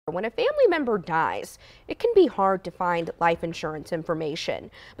When a family member dies, it can be hard to find life insurance information,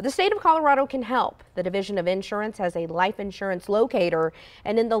 but the state of Colorado can help. The Division of Insurance has a life insurance locator,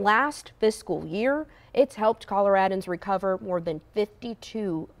 and in the last fiscal year, it's helped Coloradans recover more than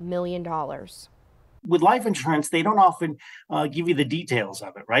 $52 million. With life insurance, they don't often give you the details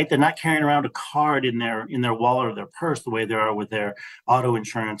of it, right? They're not carrying around a card in their wallet or their purse the way they are with their auto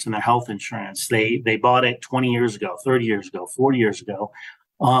insurance and their health insurance. They bought it 20 years ago, 30 years ago, 40 years ago.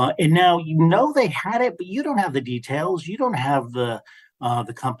 And now you know they had it, but you don't have the details. You don't have the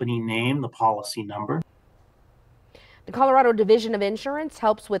company name, the policy number. The Colorado Division of Insurance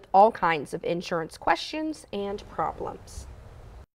helps with all kinds of insurance questions and problems.